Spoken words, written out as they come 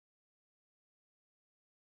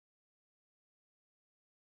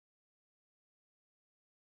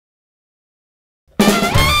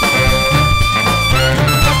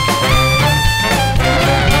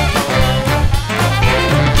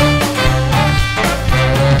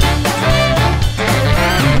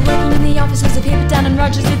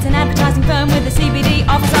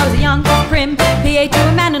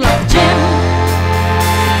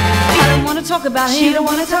talk about him. She don't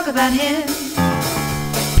wanna talk about him.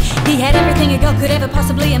 He had everything a girl could ever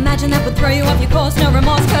possibly imagine that would throw you off your course, no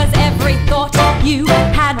remorse, cause every thought you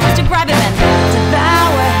had was to grab him and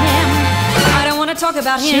devour him. I don't wanna talk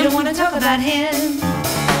about him. She don't wanna talk about him.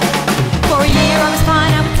 For a year I was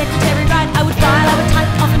fine, I would secretary right, I would file, I would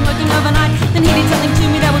type, often working overnight. Then he did something to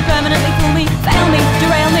me that would permanently fool me, fail me,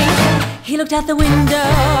 derail me. He looked out the window.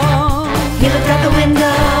 He looked out the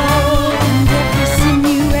window. And every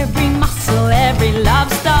sinew, every muscle, every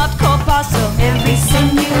love-starved corpuscle. Every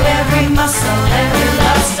sinew, every muscle, every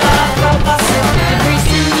love-starved corpuscle. Every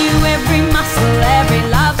sinew, every muscle, every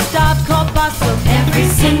love-starved corpuscle. Every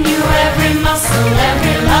sinew, every muscle,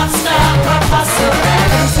 every love-starved corpuscle.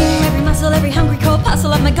 Every sinew, every muscle, every hungry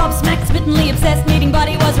corpuscle of my gobsmacked, smitten,ly obsessed, needing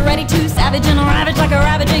body was ready to savage and ravage like a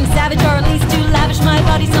ravaging savage, or at least to lavish my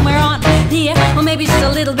body somewhere on the air, or maybe just a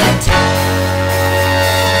little bit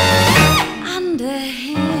under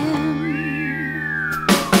him.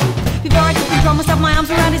 Before I could control myself, my arms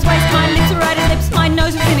were around his waist, my lips were at his lips, my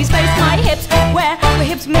nose was in his face, my hips where were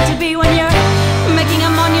hips meant to be when you're making a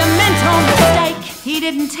monumental mistake. He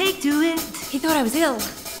didn't take to it. He thought I was ill.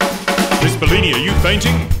 Miss Bellini, are you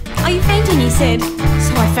fainting? Are you fainting, he said.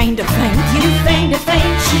 So I feigned a faint. You feigned a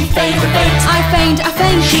faint, she feigned a faint. I feigned a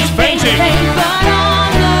faint. She's fainting! But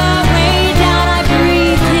on the way down I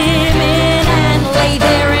breathed him in and lay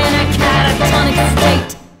there in a catatonic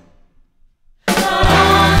state.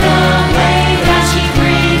 On the way down she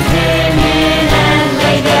breathed him in and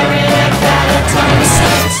lay there in a catatonic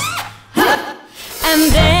state.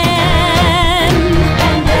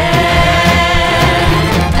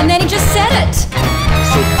 And then he just said it.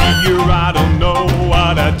 Sophia, I don't know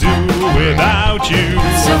what I'd do without you.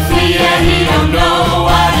 Sophia, he don't know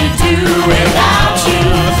what he'd do without you.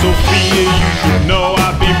 Sophia, you should know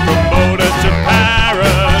I've been promoted to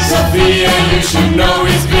Paris. Sophia, you should know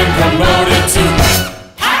he's been promoted to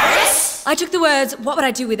Paris. I took the words, "What would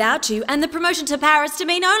I do without you?" and the promotion to Paris to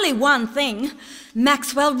mean only one thing.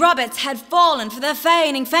 Maxwell Roberts had fallen for the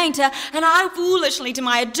feigning fainter, and I foolishly, to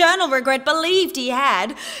my eternal regret, believed he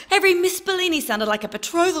had. Every Miss Bellini sounded like a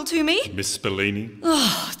betrothal to me. Miss Bellini?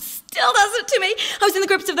 Oh, it still does it to me. I was in the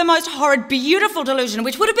grips of the most horrid, beautiful delusion,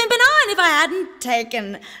 which would have been benign if I hadn't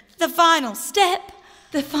taken the final step.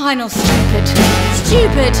 The final stupid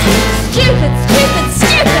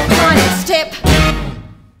final step.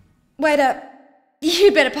 Waiter,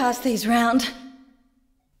 you better pass these round.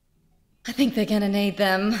 I think they're gonna need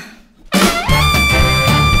them.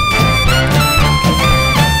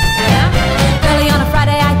 Early on a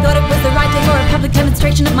Friday, I thought it was the right day for a public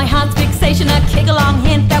demonstration of my heart's fixation, a kick-along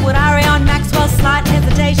hint that would hurry on Maxwell's slight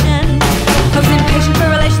hesitation. I was impatient for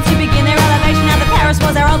relations to begin their elevation. Now that Paris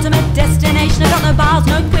was our ultimate destination. I got no bars,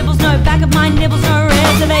 no quibbles, no back of my nibbles, no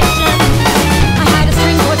reservation. I had a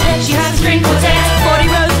string quartet. She had a string quartet.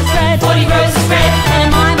 40 roses red. 40 roses red. And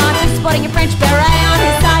in my mind, just spotting a French beret on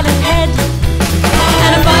his silent head.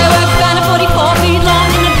 And a fireworks banner 44 feet long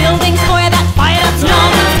in the building's foyer that fired up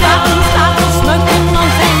strong. And sparkling sparkles, smoking on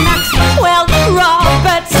St. Maxwell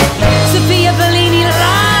Roberts. Sophia Bellini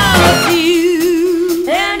loves you.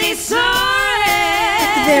 And he's sorry.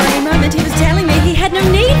 At the very moment he was telling me he had no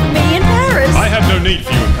need for me in Paris. I have no need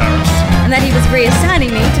for you in Paris. And that he was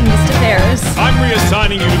reassigning me to Mr. Ferris. I'm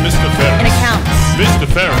reassigning you to Mr. Ferris. In accounts. Mr.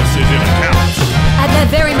 Ferris is in accounts. At that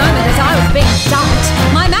very moment, as I was being dumped,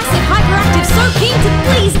 my massive, hyperactive, so keen to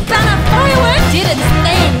please banner firework did its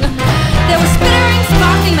thing. There was sputtering,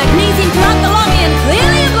 sparkling magnesium throughout the lobby and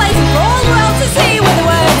clearly ablazing for all the world to see were the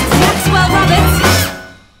words, "Maxwell Roberts,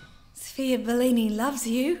 Sophia Bellini loves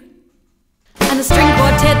you." And the string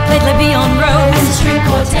quartet played Le Beyond Rose. And the string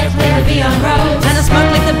quartet played Le Beyond Rose. And the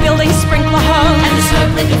smoke lit the building sprinkler hose. And the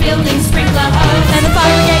smoke lit the building sprinkler hose. And the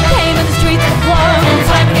fire brigade came and the streets were closed. And the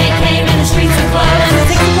fire brigade came and the streets were closed.